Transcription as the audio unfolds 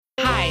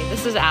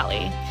this is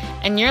Allie,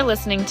 and you're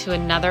listening to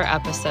another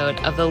episode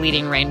of the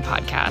Leading Rein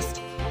podcast.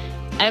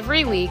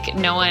 Every week,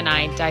 Noah and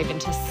I dive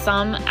into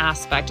some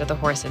aspect of the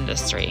horse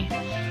industry.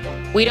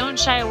 We don't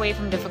shy away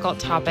from difficult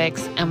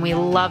topics, and we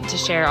love to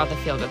share all the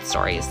feel-good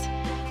stories.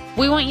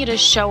 We want you to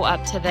show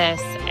up to this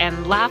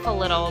and laugh a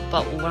little,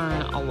 but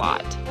learn a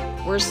lot.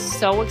 We're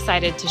so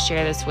excited to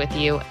share this with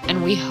you,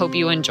 and we hope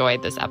you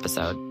enjoyed this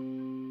episode.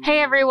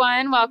 Hey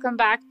everyone, welcome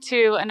back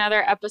to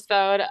another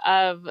episode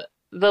of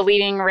The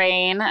Leading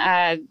Rein.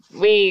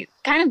 We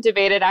kind of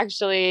debated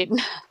actually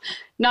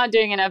not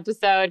doing an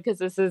episode because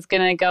this is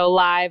going to go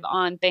live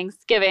on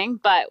Thanksgiving,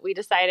 but we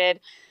decided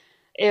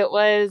it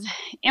was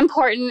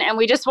important, and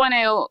we just want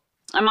to,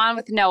 I'm on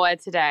with Noah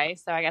today,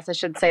 so I guess I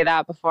should say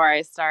that before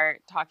I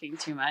start talking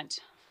too much.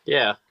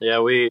 Yeah,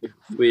 we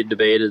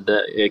debated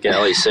that, like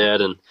Allie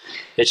said, and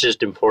it's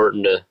just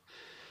important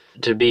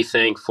to be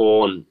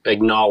thankful and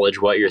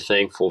acknowledge what you're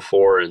thankful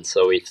for. And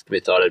so we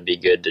thought it'd be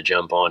good to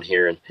jump on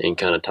here and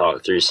kind of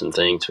talk through some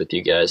things with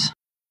you guys.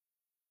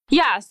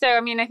 Yeah, so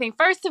I think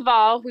first of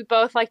all, we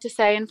both like to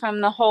say, and from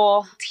the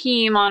whole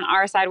team on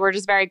our side, we're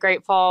just very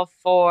grateful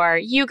for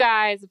you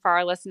guys, for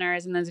our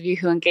listeners, and those of you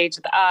who engage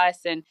with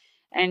us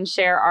and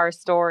share our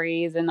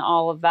stories and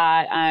all of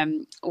that.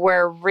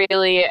 We're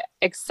really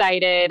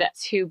excited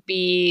to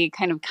be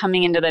kind of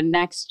coming into the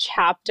next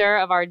chapter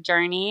of our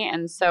journey.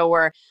 And so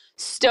we're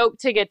stoked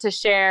to get to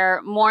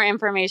share more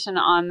information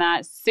on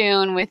that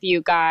soon with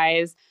you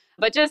guys.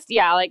 But just,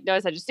 yeah, like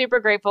Noah said, just super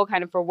grateful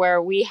kind of for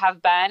where we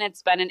have been.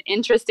 It's been an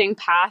interesting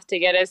path to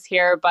get us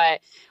here,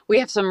 but we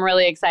have some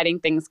really exciting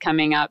things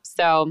coming up.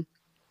 So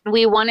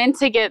we wanted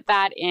to get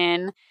that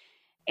in.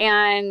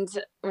 And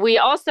we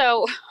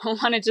also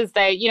wanted to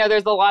say,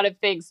 there's a lot of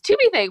things to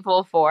be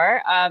thankful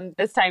for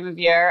this time of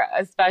year,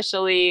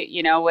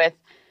 especially, with,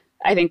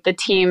 I think, the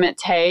team it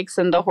takes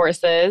and the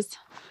horses.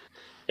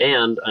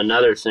 And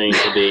another thing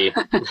to be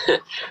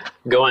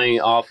going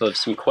off of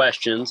some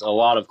questions, a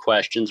lot of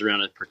questions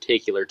around a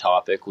particular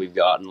topic we've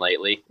gotten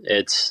lately.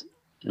 It's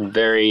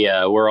very,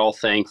 we're all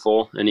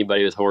thankful.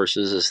 Anybody with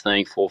horses is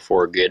thankful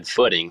for good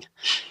footing.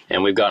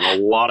 And we've gotten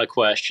a lot of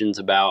questions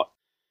about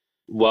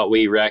what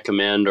we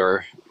recommend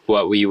or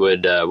what we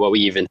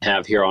even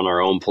have here on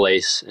our own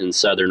place in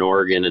Southern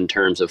Oregon in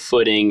terms of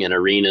footing and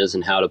arenas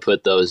and how to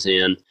put those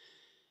in.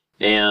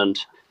 And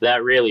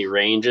that really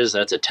ranges.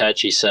 That's a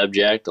touchy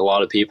subject. A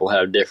lot of people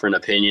have different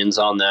opinions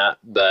on that.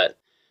 But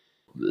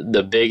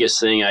the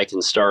biggest thing I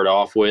can start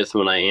off with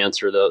when I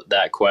answer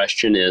that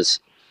question is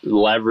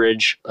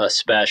leverage a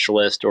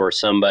specialist or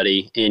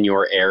somebody in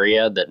your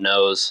area that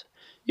knows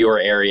your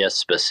area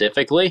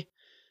specifically.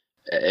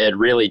 It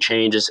really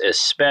changes,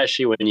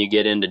 especially when you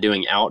get into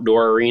doing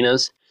outdoor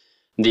arenas.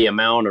 The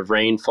amount of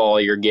rainfall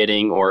you're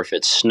getting, or if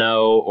it's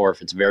snow, or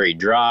if it's very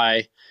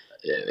dry,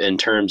 in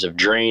terms of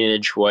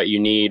drainage, what you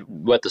need,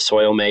 what the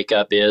soil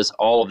makeup is,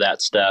 all of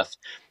that stuff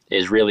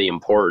is really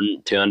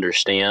important to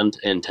understand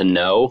and to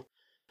know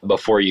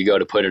before you go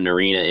to put an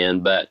arena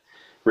in. But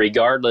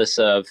regardless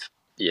of,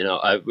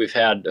 we've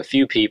had a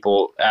few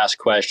people ask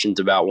questions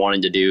about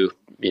wanting to do,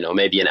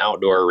 maybe an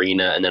outdoor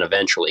arena and then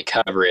eventually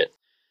cover it.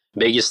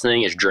 Biggest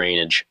thing is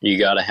drainage. You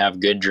got to have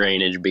good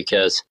drainage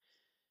because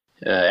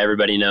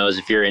everybody knows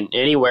if you're in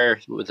anywhere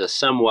with a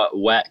somewhat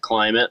wet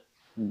climate,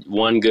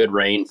 one good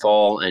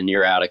rainfall and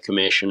you're out of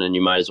commission, and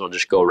you might as well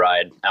just go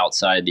ride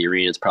outside the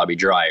arena. It's probably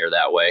drier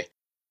that way.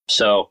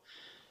 So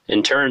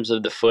in terms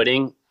of the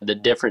footing, the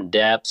different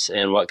depths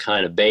and what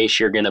kind of base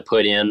you're going to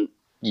put in,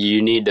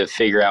 you need to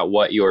figure out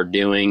what you're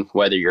doing,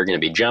 whether you're going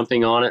to be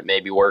jumping on it,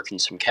 maybe working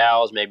some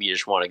cows, maybe you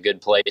just want a good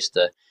place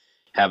to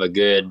have a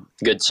good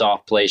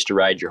soft place to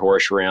ride your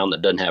horse around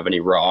that doesn't have any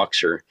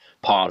rocks or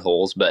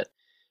potholes. But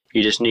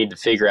you just need to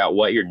figure out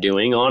what you're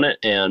doing on it,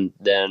 and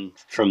then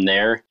from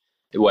there,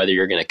 whether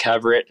you're going to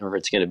cover it or if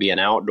it's going to be an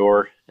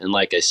outdoor. And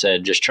like I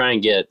said, just try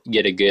and get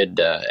a good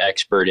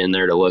expert in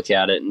there to look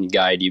at it and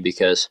guide you,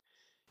 because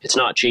it's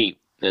not cheap.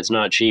 It's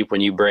not cheap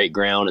when you break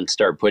ground and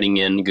start putting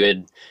in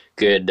good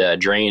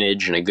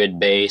drainage and a good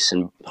base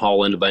and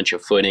haul in a bunch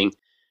of footing.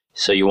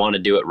 So you want to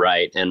do it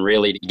right. And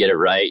really, to get it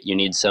right, you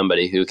need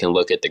somebody who can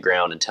look at the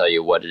ground and tell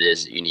you what it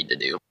is that you need to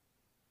do.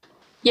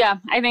 Yeah,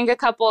 I think a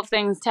couple of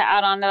things to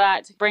add on to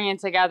that, to bring it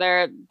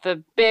together.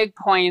 The big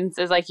points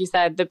is, like you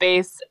said, the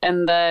base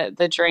and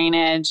the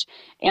drainage.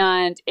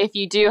 And if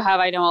you do have,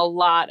 I know a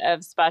lot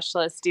of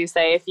specialists do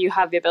say, if you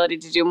have the ability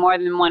to do more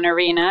than one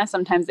arena,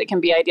 sometimes it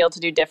can be ideal to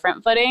do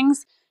different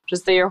footings,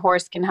 just so your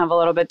horse can have a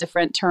little bit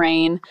different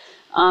terrain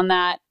on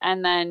that.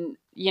 And then,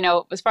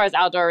 as far as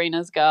outdoor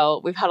arenas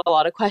go, we've had a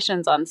lot of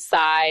questions on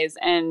size.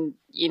 And,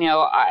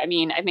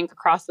 I think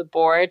across the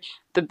board,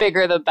 the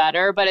bigger the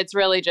better, but it's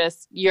really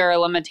just your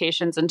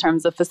limitations in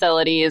terms of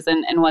facilities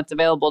and what's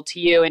available to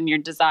you and your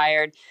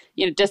desired,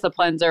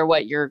 disciplines, or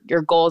what your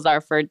goals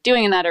are for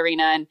doing in that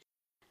arena. And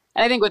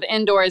I think with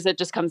indoors, it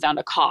just comes down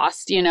to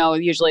cost.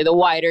 Usually the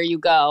wider you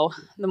go,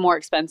 the more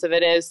expensive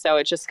it is. So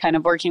it's just kind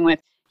of working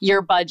with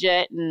your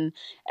budget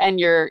and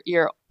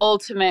your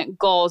ultimate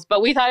goals.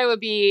 But we thought it would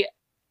be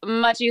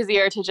much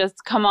easier to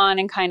just come on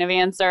and kind of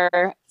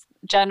answer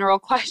general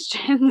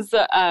questions,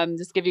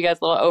 just give you guys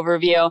a little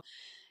overview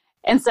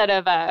instead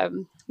of,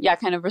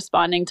 kind of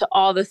responding to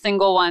all the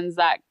single ones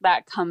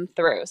that come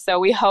through. So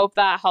we hope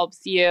that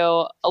helps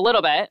you a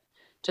little bit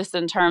just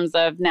in terms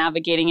of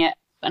navigating it.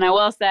 And I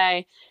will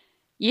say,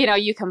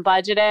 you can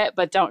budget it,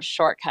 but don't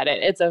shortcut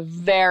it. It's a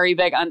very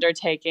big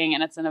undertaking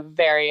and it's in a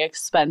very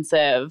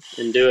expensive.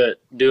 And do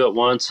it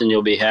once and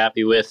you'll be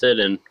happy with it.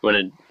 And when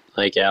it,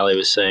 like Allie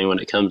was saying, when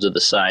it comes to the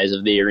size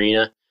of the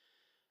arena,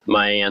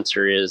 my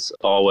answer is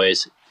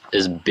always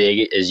as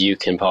big as you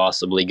can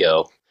possibly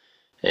go.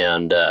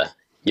 And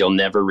you'll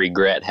never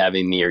regret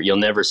having you'll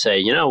never say,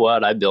 you know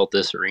what, I built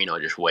this arena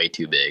just way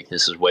too big.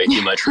 This is way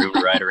too much room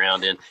to ride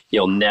around in.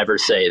 You'll never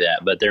say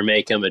that. But there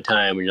may come a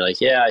time when you're like,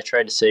 yeah, I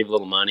tried to save a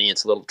little money.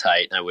 It's a little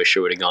tight. I wish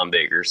it would have gone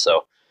bigger.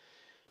 So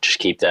just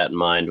keep that in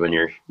mind when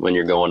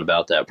you're going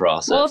about that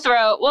process. We'll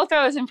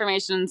throw this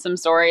information in some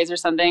stories or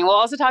something. We'll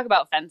also talk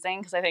about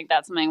fencing because I think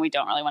that's something we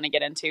don't really want to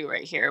get into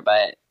right here.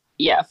 But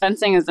yeah,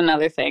 fencing is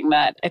another thing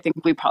that I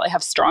think we probably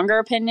have stronger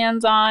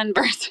opinions on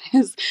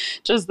versus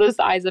just the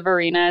size of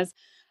arenas.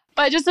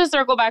 But just to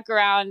circle back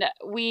around,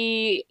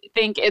 we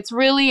think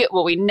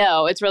we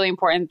know it's really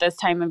important this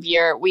time of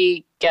year.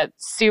 We get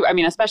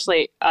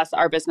especially us,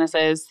 our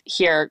businesses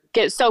here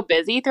get so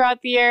busy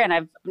throughout the year. And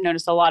I've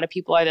noticed a lot of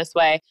people are this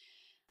way,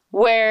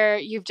 where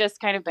you've just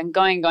kind of been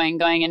going.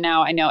 And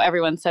now I know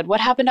everyone said,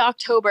 what happened to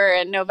October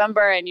and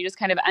November? And you just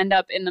kind of end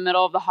up in the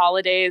middle of the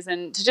holidays.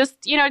 And to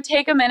just,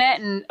 take a minute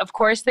and, of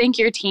course, thank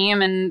your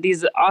team and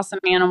these awesome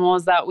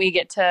animals that we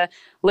get to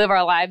live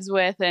our lives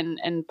with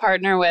and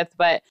partner with.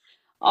 But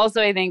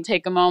also, I think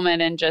take a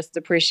moment and just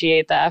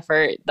appreciate the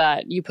effort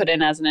that you put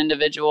in as an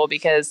individual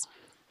because,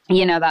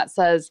 that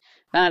says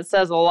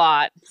a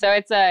lot. So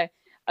it's a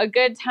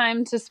good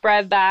time to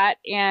spread that.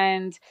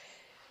 And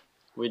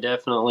we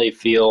definitely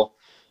feel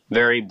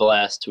very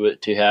blessed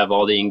to have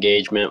all the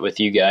engagement with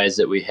you guys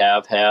that we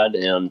have had.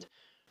 And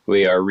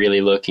we are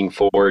really looking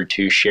forward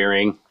to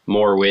sharing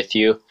more with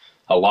you,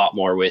 a lot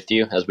more with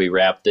you as we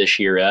wrap this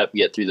year up,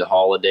 get through the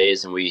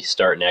holidays, and we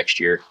start next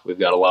year. We've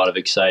got a lot of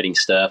exciting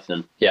stuff,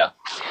 and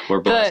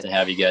we're blessed to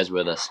have you guys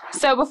with us.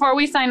 So before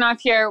we sign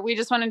off here, we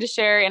just wanted to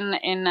share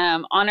in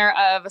honor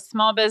of a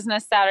Small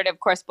Business Saturday,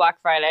 of course,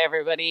 Black Friday.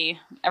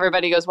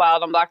 Everybody goes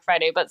wild on Black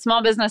Friday, but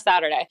Small Business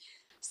Saturday.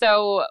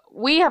 So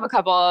we have a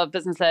couple of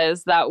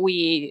businesses that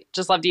we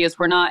just love to use.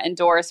 We're not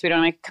endorsed. We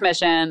don't make a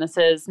commission. This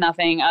is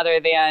nothing other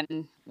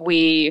than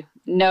we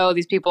know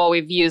these people.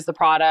 We've used the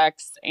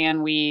products,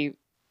 and we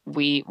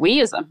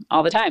use them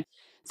all the time.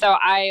 So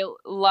I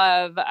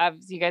love,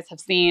 as you guys have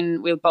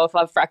seen, we both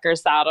love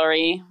Freckers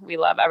Saddlery. We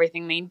love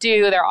everything they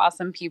do. They're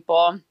awesome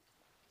people.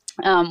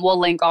 We'll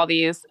link all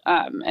these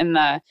in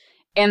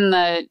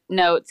the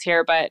notes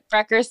here. But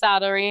Freckers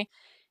Saddlery,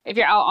 if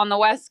you're out on the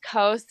West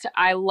Coast,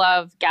 I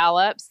love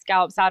Gallup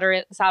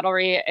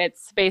Saddlery.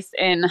 It's based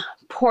in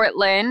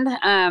Portland.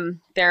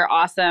 They're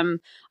awesome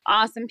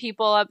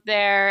people up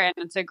there, and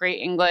it's a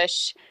great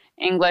English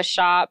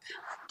shop.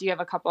 Do you have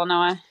a couple,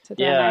 Noah?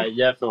 Yeah,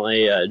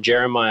 definitely.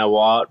 Jeremiah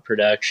Watt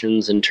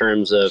Productions, in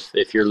terms of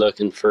if you're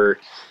looking for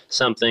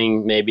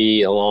something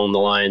maybe along the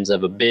lines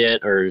of a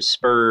bit or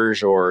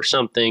spurs or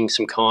something,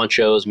 some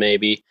conchos,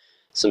 maybe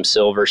some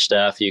silver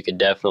stuff, you could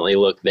definitely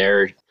look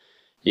there.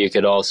 You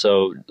could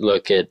also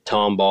look at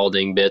Tom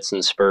Balding bits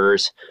and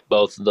spurs.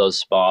 Both of those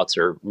spots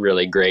are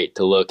really great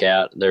to look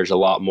at. There's a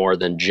lot more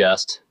than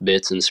just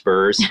bits and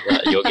spurs.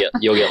 You'll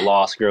get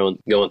lost going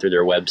through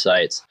their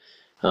websites.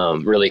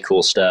 Really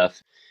cool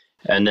stuff.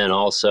 And then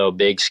also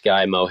Big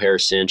Sky Mohair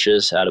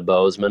cinches out of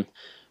Bozeman.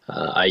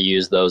 I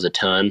use those a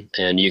ton,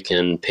 and you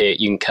can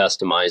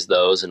customize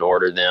those and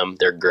order them.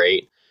 They're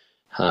great.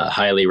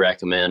 Highly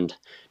recommend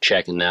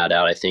checking that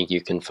out. I think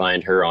you can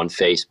find her on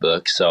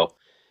Facebook. So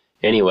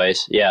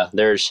anyways,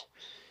 there's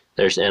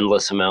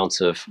endless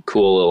amounts of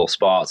cool little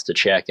spots to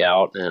check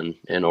out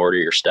and order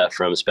your stuff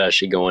from,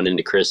 especially going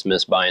into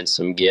Christmas, buying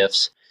some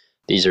gifts.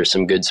 These are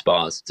some good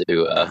spots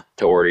to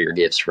order your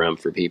gifts from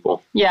for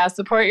people. Yeah,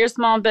 support your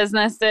small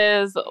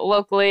businesses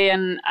locally,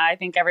 and I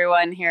think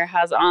everyone here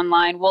has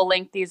online. We'll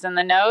link these in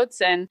the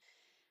notes, and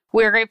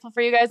we're grateful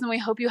for you guys, and we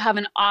hope you have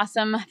an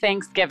awesome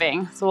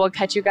Thanksgiving. So we'll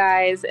catch you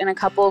guys in a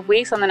couple of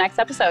weeks on the next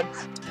episode.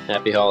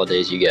 Happy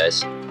holidays, you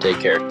guys. Take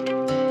care.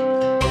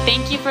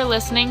 Thank you for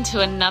listening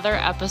to another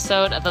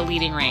episode of The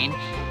Leading Rein.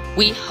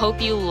 We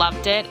hope you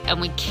loved it, and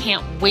we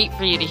can't wait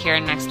for you to hear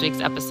next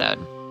week's episode.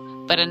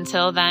 But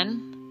until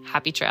then,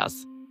 happy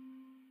trails.